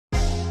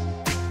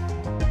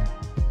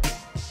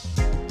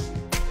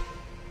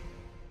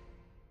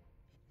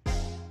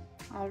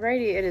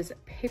Alrighty, it is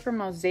paper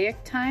mosaic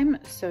time.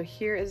 So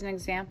here is an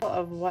example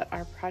of what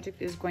our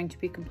project is going to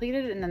be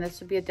completed, and then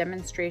this will be a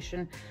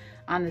demonstration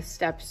on the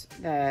steps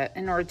that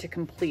in order to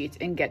complete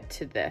and get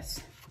to this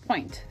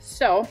point.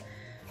 So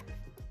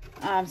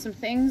some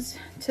things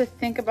to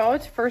think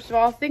about. First of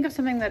all, think of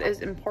something that is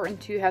important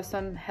to you, has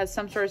some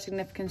sort of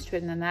significance to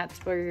it, and then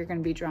that's where you're going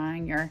to be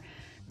drawing your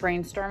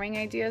brainstorming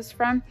ideas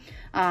from.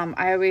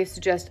 I always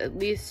suggest at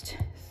least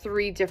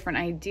 3 different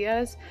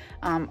ideas,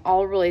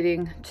 all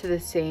relating to the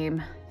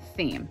same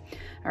theme.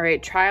 All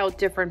right, try out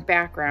different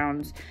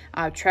backgrounds,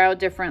 try out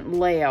different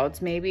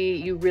layouts. Maybe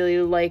you really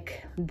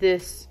like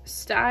this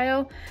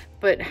style,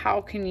 but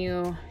how can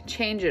you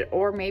change it?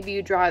 Or maybe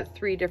you draw it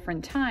 3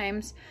 different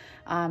times,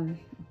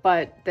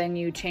 but then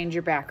you change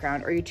your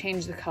background, or you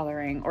change the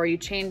coloring, or you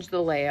change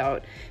the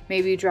layout.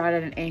 Maybe you draw it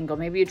at an angle,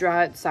 maybe you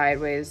draw it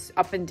sideways,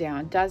 up and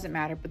down, doesn't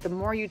matter. But the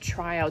more you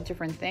try out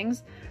different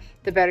things,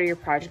 the better your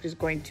project is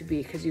going to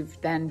be, because you've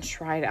then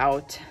tried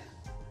out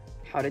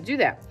how to do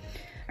that.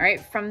 All right,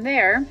 from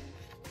there,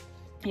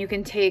 you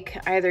can take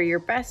either your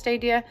best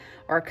idea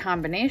or a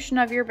combination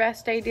of your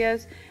best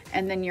ideas,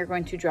 and then you're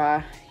going to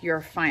draw your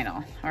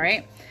final, all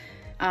right?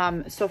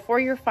 So for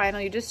your final,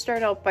 you just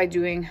start out by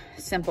doing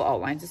simple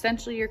outlines.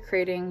 Essentially, you're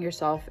creating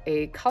yourself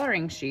a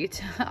coloring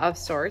sheet of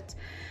sorts.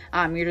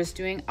 You're just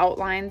doing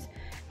outlines,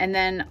 and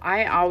then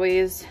I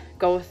always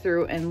go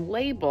through and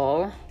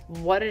label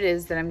what it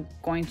is that I'm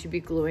going to be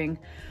gluing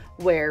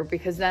where,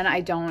 because then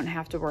I don't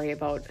have to worry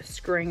about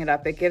screwing it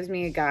up. It gives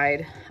me a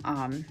guide,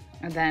 and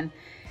then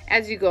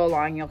as you go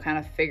along, you'll kind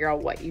of figure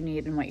out what you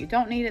need and what you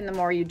don't need, and the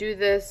more you do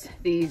this,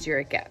 the easier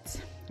it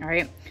gets. All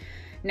right.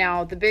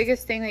 Now, the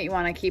biggest thing that you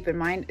want to keep in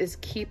mind is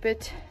keep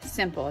it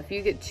simple. If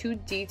you get too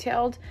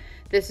detailed,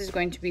 this is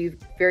going to be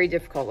very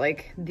difficult.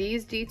 Like,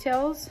 these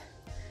details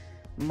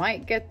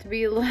might get to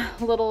be a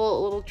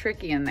little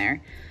tricky in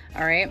there.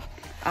 All right.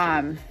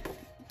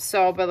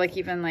 But like,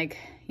 even like,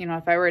 you know,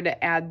 if I were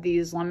to add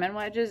these lemon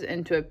wedges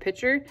into a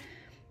picture,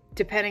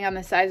 depending on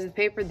the size of the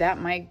paper, that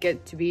might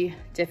get to be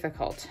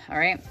difficult. All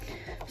right.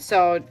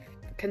 So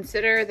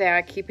consider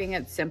that keeping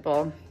it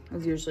simple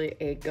is usually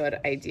a good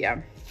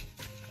idea.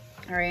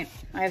 All right,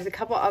 I have a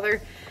couple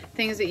other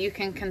things that you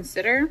can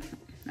consider.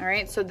 All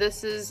right, so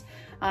this is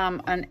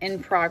an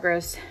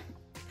in-progress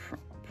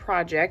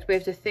project. We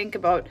have to think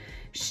about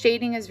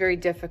shading is very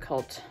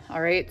difficult.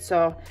 All right,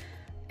 so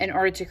in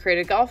order to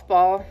create a golf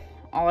ball,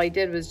 all I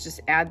did was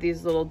just add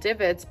these little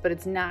divots, but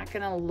it's not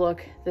gonna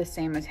look the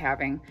same as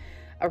having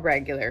a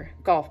regular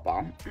golf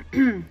ball.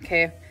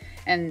 Okay,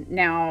 and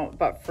now,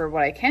 but for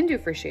what I can do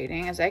for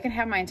shading is I can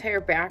have my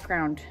entire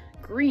background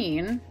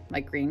green,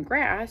 like green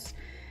grass,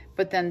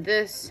 but then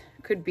this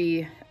could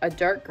be a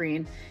dark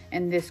green,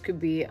 and this could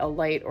be a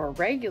light or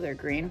regular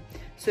green.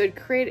 So it'd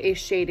create a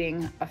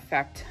shading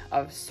effect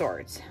of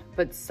sorts,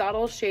 but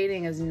subtle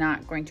shading is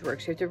not going to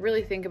work. So you have to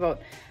really think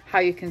about how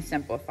you can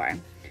simplify.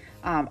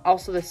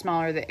 Also, the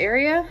smaller the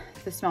area,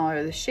 the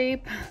smaller the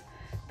shape,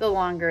 the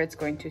longer it's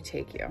going to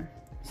take you.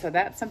 So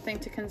that's something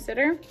to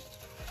consider.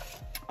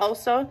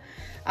 Also,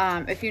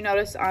 if you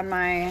notice on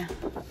my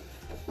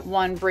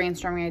one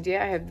brainstorming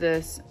idea, I have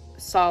this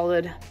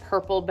solid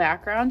purple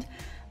background.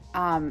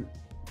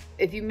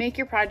 If you make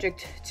your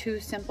project too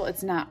simple,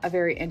 it's not a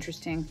very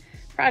interesting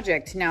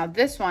project. Now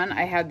this one,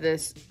 I had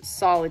this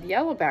solid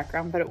yellow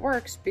background, but it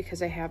works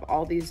because I have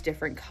all these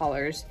different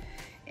colors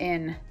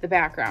in the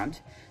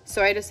background.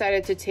 So I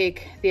decided to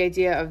take the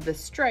idea of the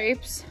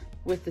stripes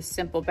with the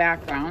simple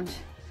background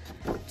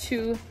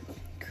to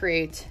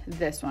create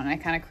this one. I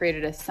kind of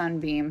created a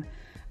sunbeam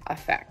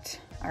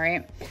effect. All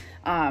right.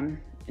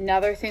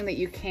 Another thing that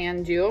you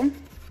can do,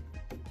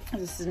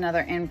 this is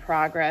another in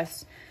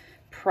progress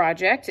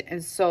project,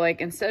 and so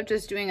like instead of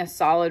just doing a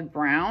solid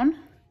brown,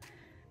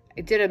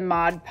 I did a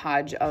Mod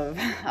Podge of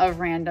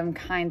random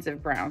kinds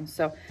of browns.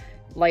 So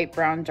light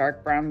brown,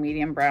 dark brown,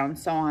 medium brown,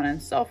 so on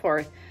and so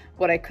forth.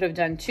 What I could have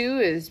done too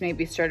is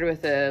maybe started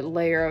with a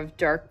layer of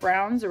dark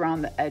browns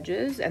around the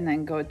edges, and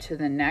then go to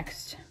the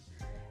next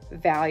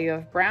value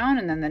of brown,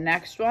 and then the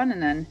next one,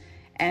 and then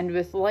end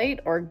with light,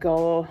 or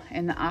go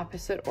in the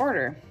opposite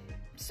order.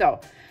 So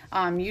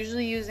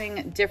usually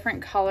using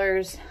different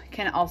colors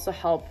can also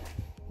help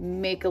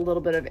make a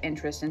little bit of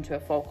interest into a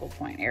focal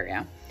point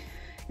area.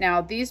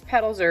 Now these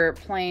petals are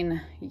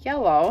plain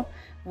yellow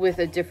with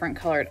a different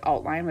colored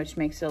outline, which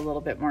makes it a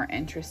little bit more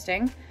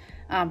interesting.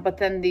 But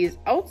then these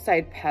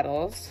outside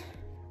petals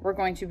were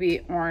going to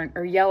be orange,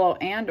 or yellow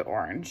and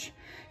orange.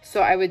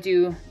 So I would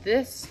do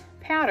this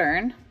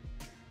pattern,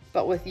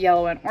 but with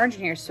yellow and orange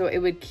in here, so it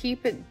would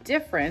keep it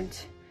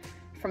different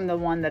from the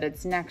one that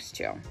it's next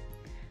to.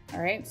 All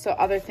right, so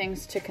other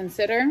things to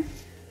consider.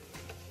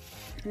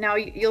 Now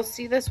you'll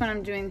see this when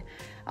I'm doing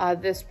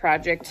this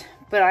project,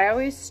 but I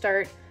always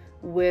start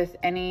with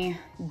any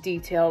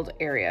detailed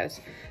areas.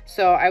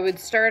 So I would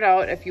start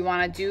out, if you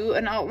want to do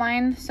an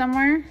outline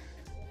somewhere,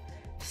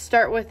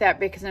 start with that,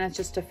 because then it's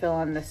just to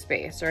fill in the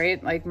space,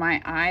 right? Like my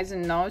eyes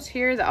and nose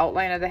here, the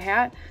outline of the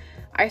hat,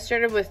 I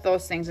started with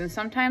those things, and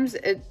sometimes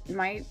it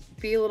might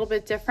be a little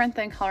bit different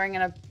than coloring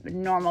in a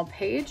normal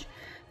page,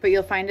 but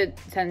you'll find it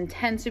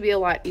tends to be a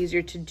lot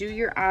easier to do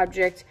your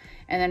object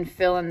and then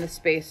fill in the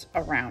space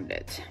around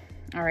it.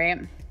 All right,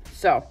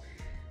 so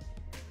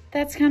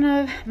that's kind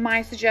of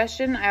my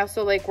suggestion. I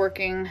also like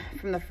working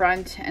from the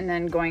front and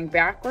then going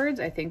backwards.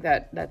 I think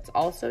that's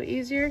also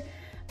easier,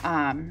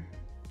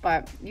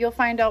 but you'll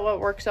find out what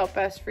works out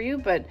best for you.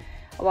 But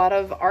a lot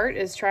of art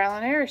is trial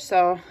and error,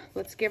 so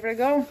let's give it a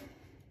go.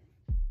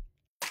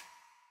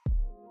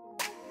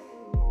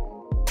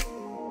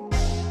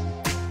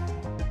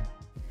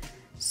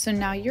 So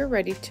now you're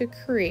ready to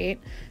create.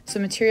 So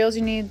materials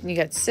you need, you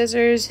got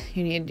scissors,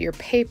 you need your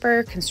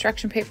paper,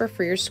 construction paper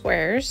for your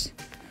squares.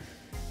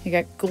 You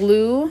got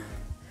glue.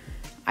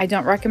 I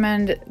don't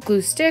recommend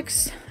glue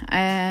sticks.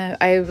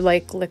 I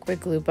like liquid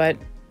glue, but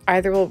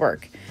either will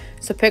work.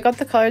 So pick out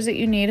the colors that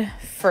you need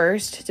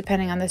first,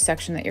 depending on the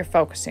section that you're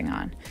focusing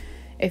on.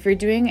 If you're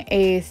doing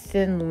a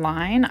thin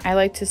line, I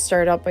like to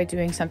start out by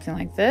doing something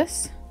like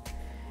this.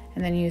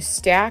 And then you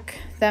stack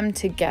them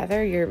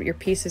together, your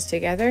pieces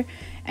together,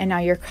 and now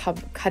you're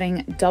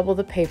cutting double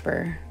the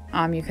paper.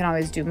 You can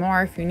always do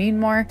more if you need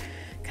more,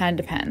 kind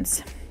of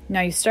depends. Now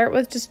you start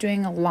with just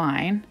doing a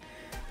line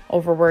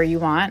over where you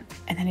want,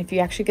 and then if you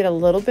actually get a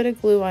little bit of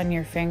glue on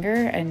your finger,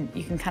 and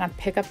you can kind of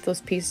pick up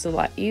those pieces a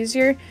lot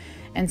easier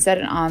and set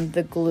it on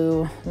the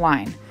glue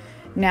line.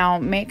 Now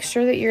make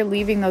sure that you're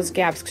leaving those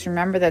gaps, because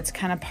remember, that's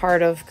kind of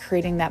part of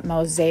creating that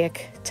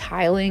mosaic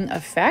tiling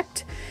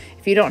effect.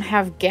 If you don't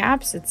have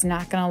gaps, it's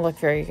not going to look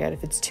very good.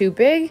 If it's too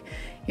big,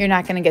 you're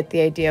not going to get the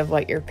idea of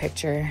what your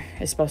picture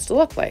is supposed to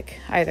look like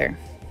either.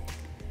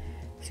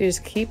 So you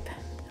just keep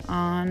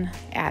on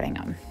adding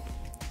them.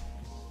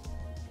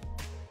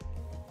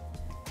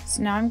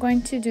 So now I'm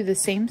going to do the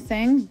same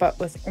thing, but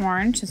with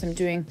orange, since I'm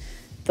doing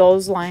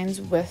those lines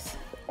with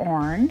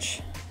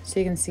orange. So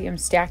you can see I'm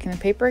stacking the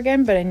paper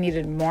again, but I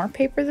needed more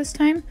paper this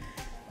time,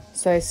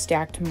 so I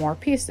stacked more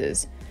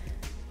pieces.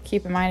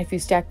 Keep in mind, if you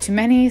stack too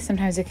many,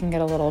 sometimes it can get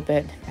a little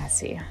bit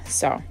messy.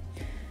 So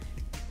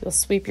you'll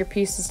sweep your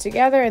pieces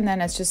together, and then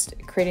it's just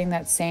creating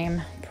that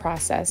same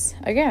process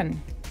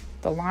again,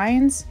 the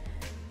lines,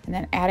 and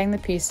then adding the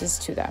pieces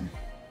to them.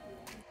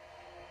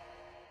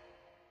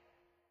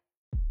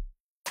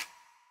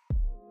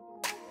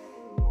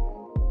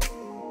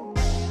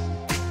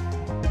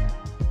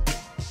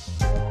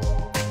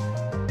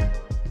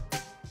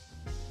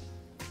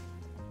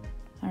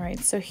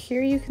 So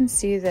here you can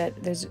see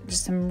that there's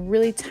just some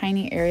really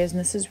tiny areas, and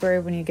this is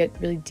where when you get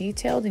really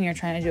detailed and you're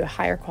trying to do a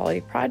higher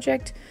quality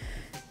project,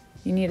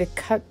 you need to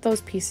cut those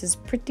pieces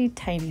pretty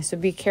tiny. So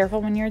be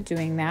careful when you're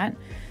doing that.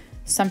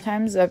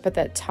 Sometimes up at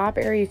that top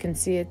area, you can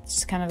see it's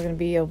just kind of going to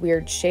be a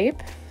weird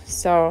shape.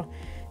 So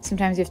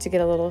sometimes you have to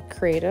get a little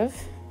creative,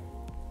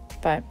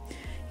 but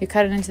you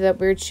cut it into that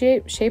weird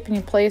shape and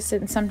you place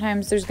it, and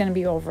sometimes there's going to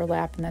be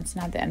overlap, and that's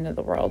not the end of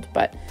the world,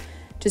 but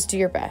just do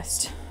your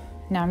best.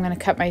 Now I'm going to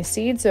cut my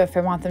seeds, so if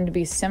I want them to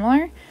be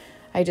similar,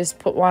 I just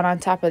put one on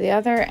top of the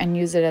other and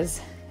use it as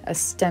a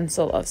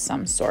stencil of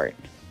some sort.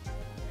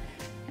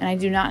 And I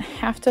do not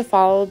have to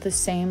follow the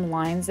same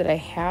lines that I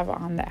have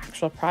on the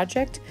actual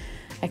project.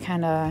 I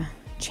kind of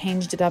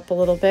changed it up a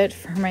little bit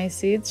for my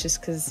seeds just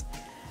because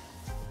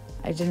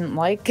I didn't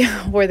like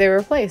where they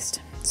were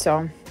placed.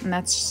 So, and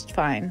that's just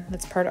fine.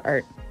 That's part of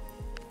art.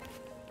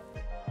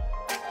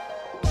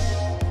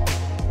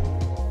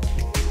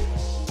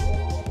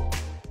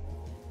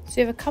 So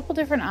you have a couple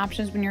different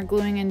options when you're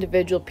gluing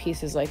individual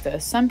pieces like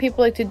this. Some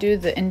people like to do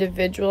the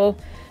individual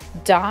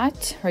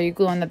dot where you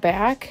glue on the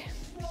back.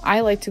 I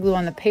like to glue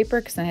on the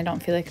paper because then I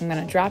don't feel like I'm going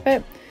to drop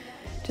it.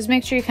 Just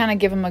make sure you kind of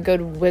give them a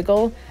good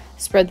wiggle.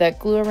 Spread that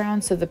glue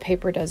around so the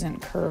paper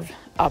doesn't curve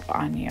up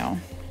on you.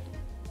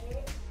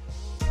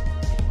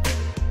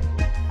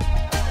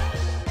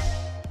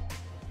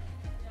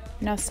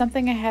 Now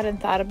something I hadn't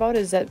thought about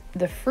is that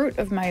the fruit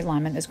of my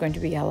lemon is going to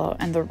be yellow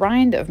and the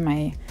rind of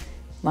my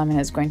lemon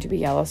is going to be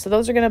yellow. So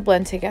those are going to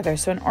blend together.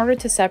 So in order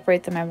to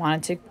separate them, I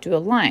wanted to do a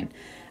line.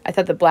 I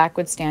thought the black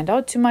would stand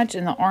out too much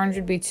and the orange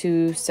would be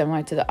too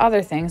similar to the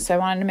other things. So I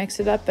wanted to mix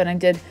it up, and I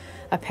did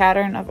a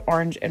pattern of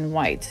orange and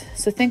white.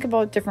 So think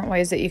about different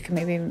ways that you can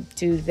maybe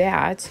do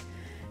that,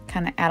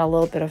 kind of add a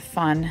little bit of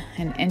fun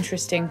and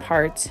interesting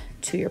parts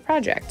to your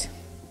project.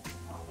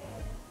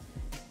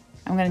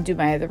 I'm going to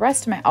do the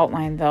rest of my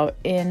outline though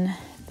in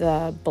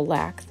the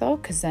black though,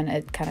 because then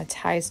it kind of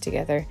ties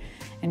together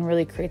and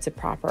really creates a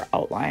proper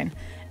outline.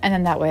 And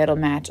then that way it'll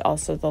match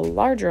also the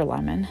larger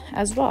lemon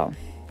as well.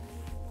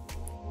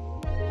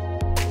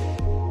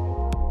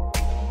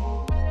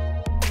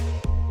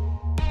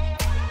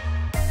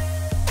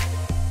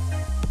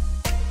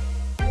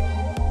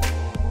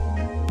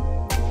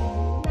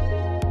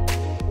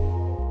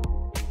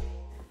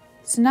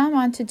 So now I'm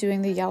on to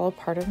doing the yellow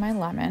part of my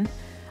lemon.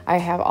 I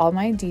have all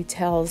my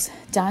details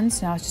done,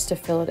 so now it's just to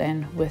fill it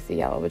in with the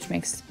yellow, which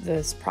makes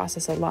this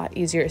process a lot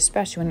easier,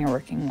 especially when you're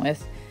working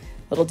with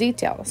little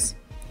details.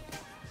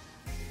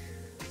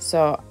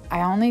 So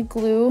I only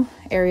glue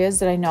areas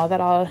that I know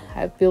that I'll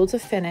be able to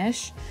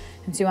finish,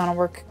 and so you want to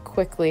work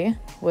quickly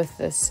with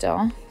this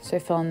still. So I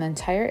fill in the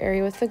entire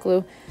area with the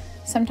glue,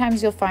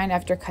 Sometimes you'll find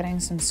after cutting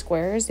some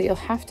squares that you'll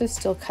have to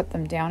still cut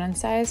them down in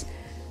size,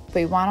 but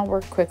you want to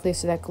work quickly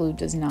so that glue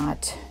does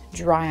not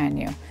dry on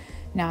you.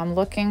 Now I'm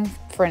looking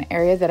for an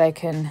area that I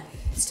can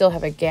still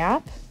have a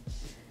gap.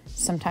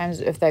 Sometimes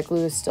if that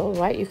glue is still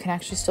wet, you can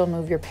actually still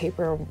move your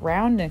paper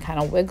around and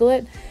kind of wiggle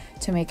it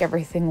to make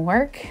everything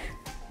work,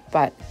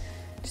 but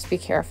just be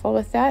careful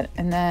with that.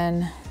 And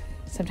then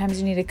sometimes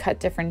you need to cut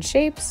different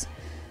shapes.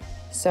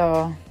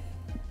 So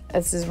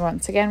this is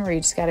once again where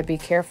you just got to be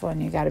careful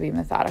and you got to be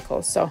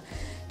methodical. So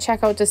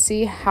check out to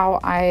see how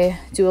I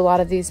do a lot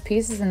of these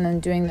pieces and then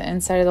doing the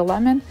inside of the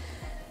lemon.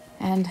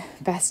 And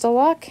best of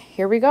luck.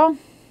 Here we go.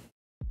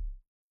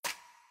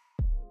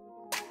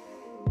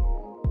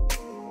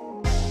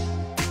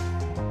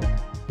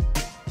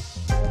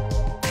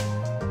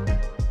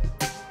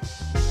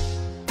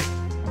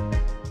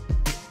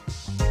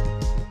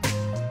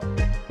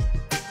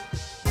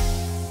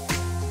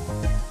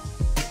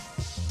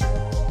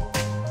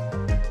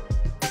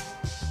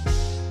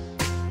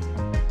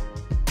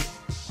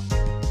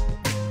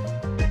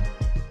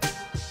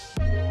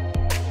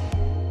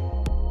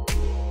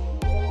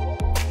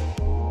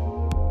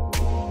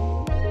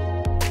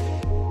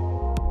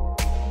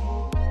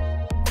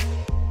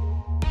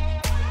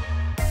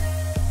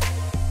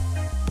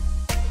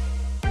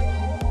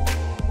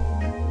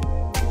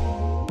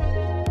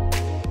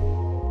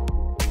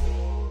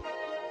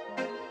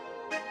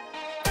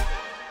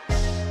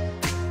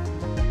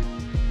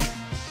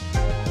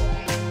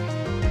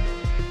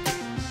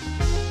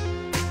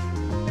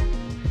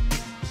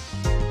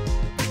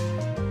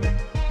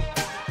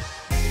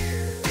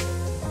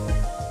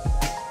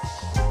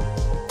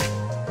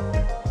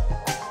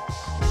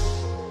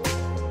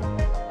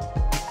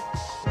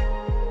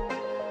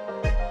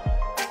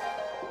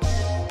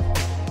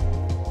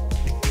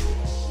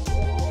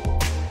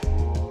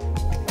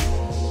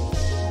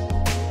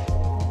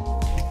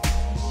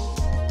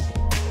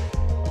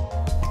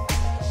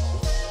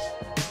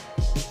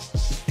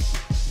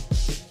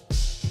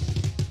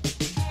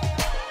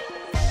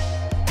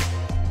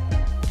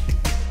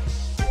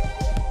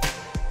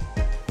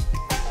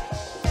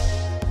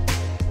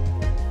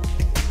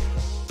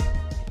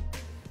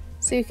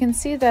 So you can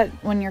see that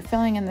when you're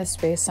filling in this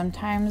space,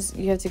 sometimes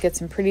you have to get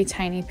some pretty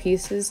tiny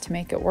pieces to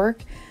make it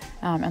work.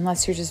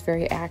 Unless you're just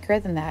very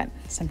accurate, then that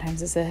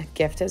sometimes is a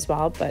gift as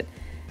well. But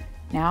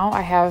now I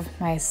have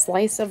my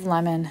slice of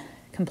lemon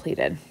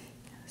completed.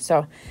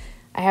 So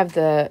I have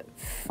the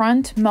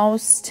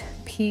frontmost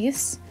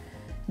piece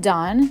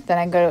done. Then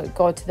I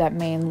go to that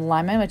main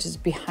lemon, which is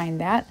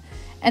behind that.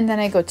 And then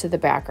I go to the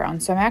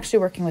background. So I'm actually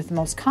working with the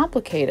most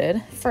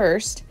complicated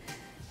first,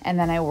 and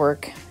then I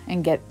work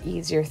and get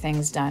easier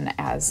things done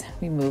as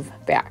we move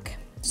back.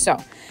 So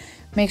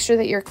make sure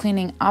that you're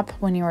cleaning up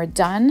when you are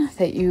done,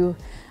 that you,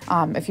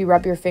 if you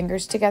rub your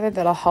fingers together,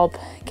 that'll help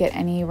get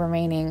any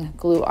remaining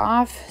glue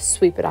off,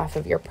 sweep it off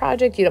of your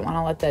project. You don't want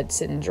to let that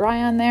sit and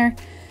dry on there.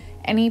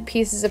 Any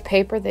pieces of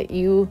paper that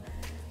you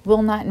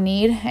will not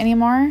need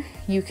anymore,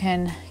 you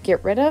can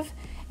get rid of.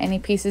 Any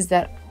pieces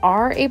that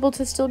are able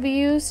to still be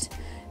used,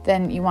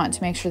 then you want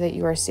to make sure that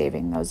you are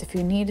saving those. If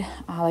you need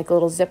like a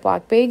little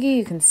Ziploc baggie,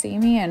 you can see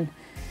me and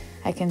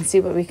I can see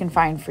what we can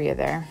find for you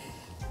there.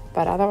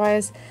 But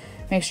otherwise,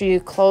 make sure you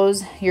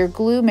close your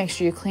glue, make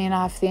sure you clean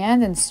off the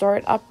end and store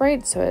it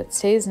upright so it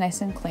stays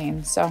nice and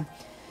clean. So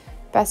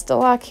best of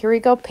luck. Here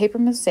we go, paper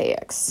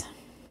mosaics.